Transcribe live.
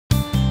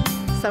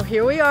So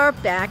here we are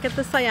back at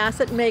the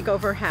Syosset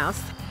Makeover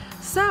House.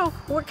 So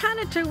we're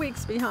kind of 2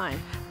 weeks behind,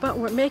 but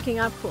we're making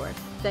up for it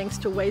thanks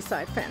to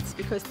Wayside Fence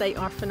because they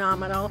are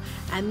phenomenal,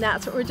 and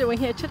that's what we're doing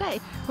here today.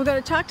 We're going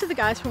to talk to the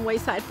guys from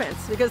Wayside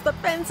Fence because the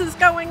fence is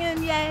going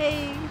in,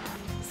 yay!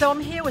 So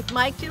I'm here with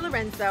Mike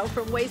DiLorenzo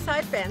from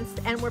Wayside Fence,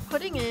 and we're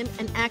putting in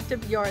an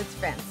ActiveYards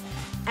fence,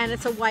 and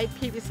it's a white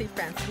PVC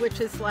fence, which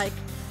is like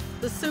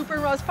the super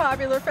most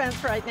popular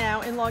fence right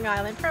now in Long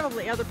Island,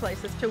 probably other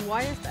places too.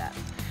 Why is that?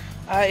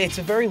 It's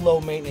a very low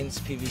maintenance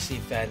PVC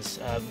fence.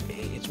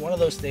 It's one of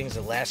those things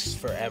that lasts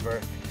forever.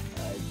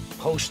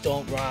 Posts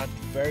don't rot,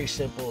 very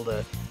simple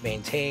to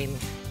maintain,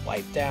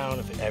 wipe down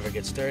if it ever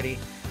gets dirty.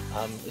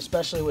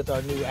 Especially with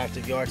our new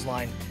ActiveYards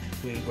line,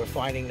 we're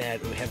finding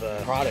that we have a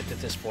product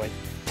at this point,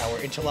 our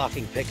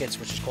interlocking pickets,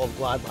 which is called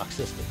Glide Lock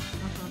system.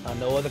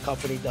 No other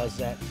company does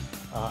that.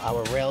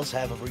 Our rails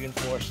have a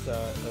reinforced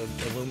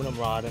aluminum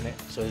rod in it,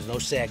 so there's no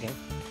sagging.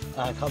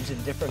 It comes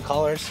in different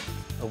colors.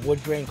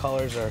 Wood grain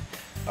colors is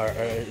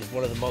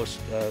one of the most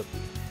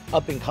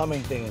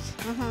up-and-coming things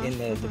in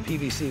the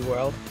PVC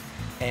world,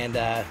 and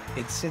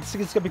it's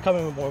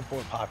becoming more and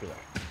more popular.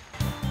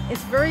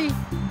 It's very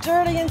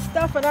dirty and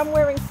stuff, and I'm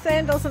wearing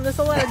sandals, and there's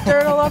a lot of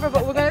dirt all over,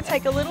 but we're going to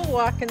take a little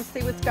walk and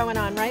see what's going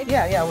on, right?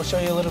 Yeah, we'll show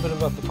you a little bit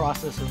about the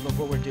process of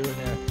what we're doing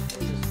there.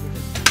 We're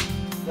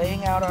just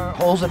laying out our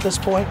holes at this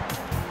point,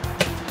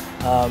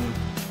 and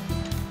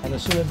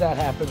as soon as that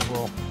happens,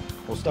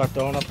 we'll start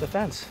throwing up the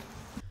fence.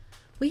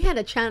 We had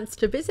a chance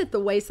to visit the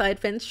Wayside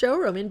Fence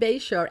showroom in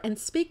Bayshore and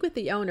speak with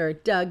the owner,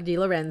 Doug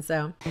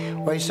DiLorenzo.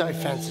 Wayside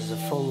Fence is a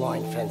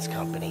full-line fence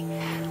company.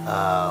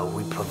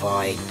 We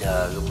provide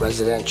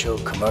residential,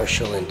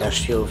 commercial,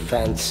 industrial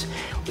fence.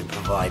 We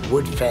provide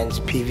wood fence,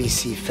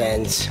 PVC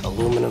fence,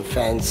 aluminum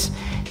fence,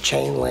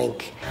 chain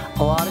link.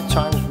 A lot of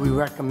times we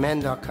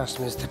recommend our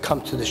customers to come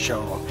to the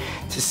showroom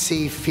to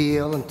see,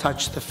 feel, and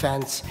touch the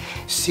fence,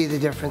 see the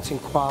difference in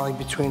quality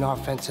between our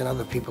fence and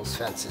other people's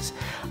fences.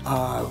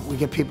 We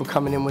get people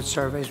coming in with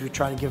surveys. We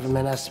try to give them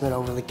an estimate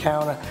over the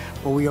counter,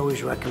 but we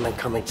always recommend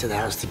coming to the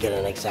house to get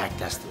an exact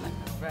estimate.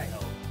 Right.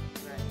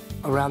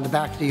 Around the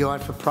back of the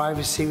yard for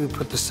privacy, we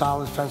put the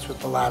solid fence with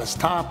the lattice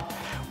top.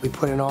 We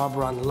put an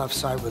arbor on the left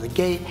side with a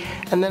gate,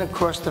 and then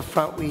across the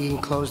front we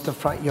enclosed the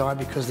front yard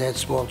because they had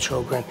small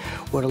children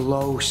with a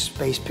low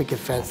space picket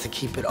fence to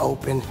keep it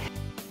open.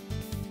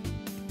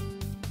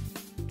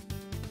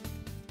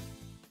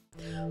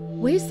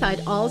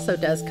 Wayside also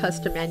does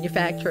custom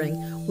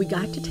manufacturing. We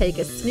got to take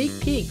a sneak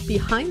peek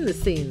behind the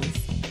scenes.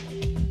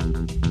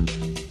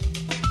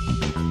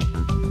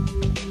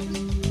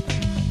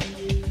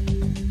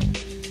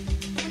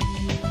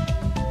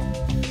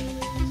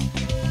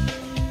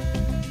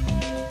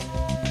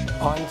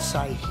 On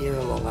site here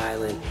in Long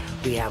Island,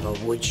 we have a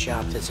wood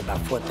shop that's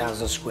about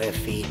 4,000 square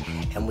feet,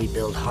 and we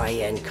build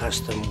high-end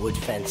custom wood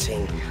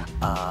fencing,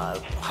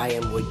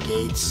 high-end wood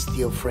gates,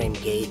 steel frame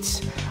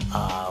gates.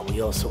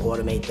 We also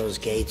automate those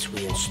gates.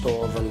 We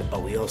install them,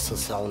 but we also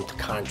sell them to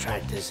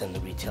contractors in the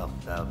retail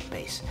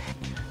base.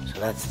 So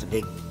that's the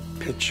big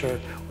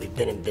picture. We've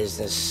been in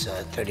business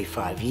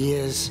 35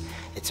 years.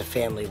 It's a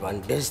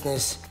family-run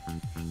business.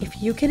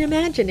 If you can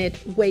imagine it,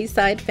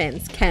 Wayside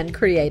Fence can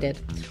create it.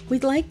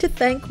 We'd like to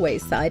thank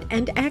Wayside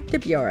and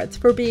ActiveYards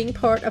for being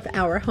part of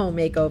our home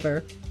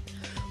makeover.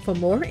 For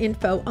more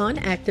info on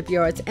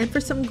ActiveYards and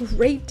for some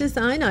great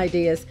design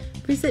ideas,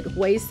 visit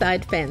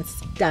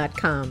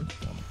waysidefence.com.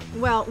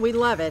 Well, we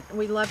love it.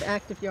 We love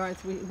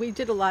ActiveYards. We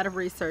did a lot of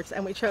research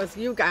and we chose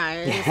you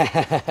guys.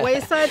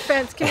 Wayside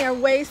Fence, come here,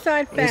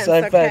 Wayside Fence.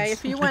 Wayside okay, Fence.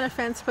 If you want a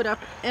fence put up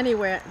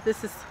anywhere,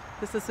 this is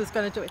who's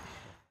going to do it.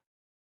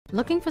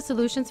 Looking for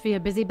solutions for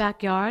your busy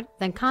backyard?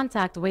 Then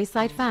contact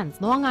Wayside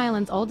Fence. Long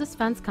Island's oldest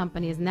fence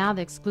company is now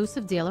the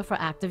exclusive dealer for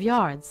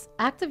ActiveYards.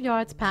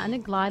 ActiveYards'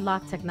 patented Glide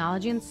Lock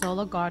technology and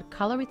Solar Guard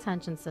color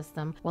retention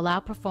system will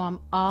outperform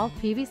all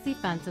PVC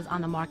fences on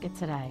the market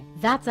today.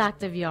 That's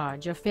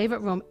ActiveYards. Your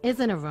favorite room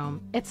isn't a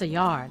room, it's a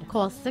yard.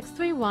 Call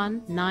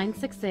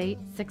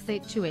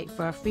 631-968-6828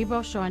 for a free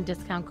brochure and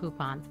discount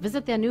coupon.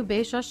 Visit their new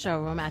Bayshore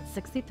showroom at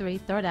 63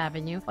 3rd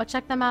Avenue or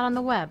check them out on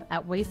the web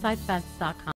at waysidefence.com.